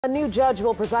A new judge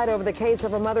will preside over the case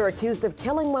of a mother accused of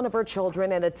killing one of her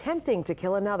children and attempting to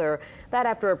kill another. That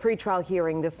after a pretrial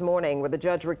hearing this morning where the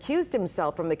judge recused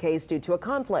himself from the case due to a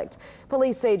conflict.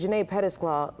 Police say Jenee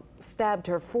Pedesclaux stabbed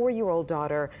her 4-year-old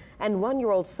daughter and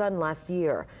 1-year-old son last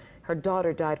year. Her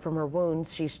daughter died from her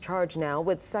wounds. She's charged now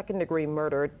with second-degree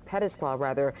murder.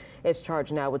 Pedesclaux, is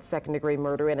charged now with second-degree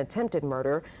murder and attempted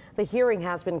murder. The hearing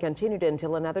has been continued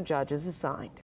until another judge is assigned.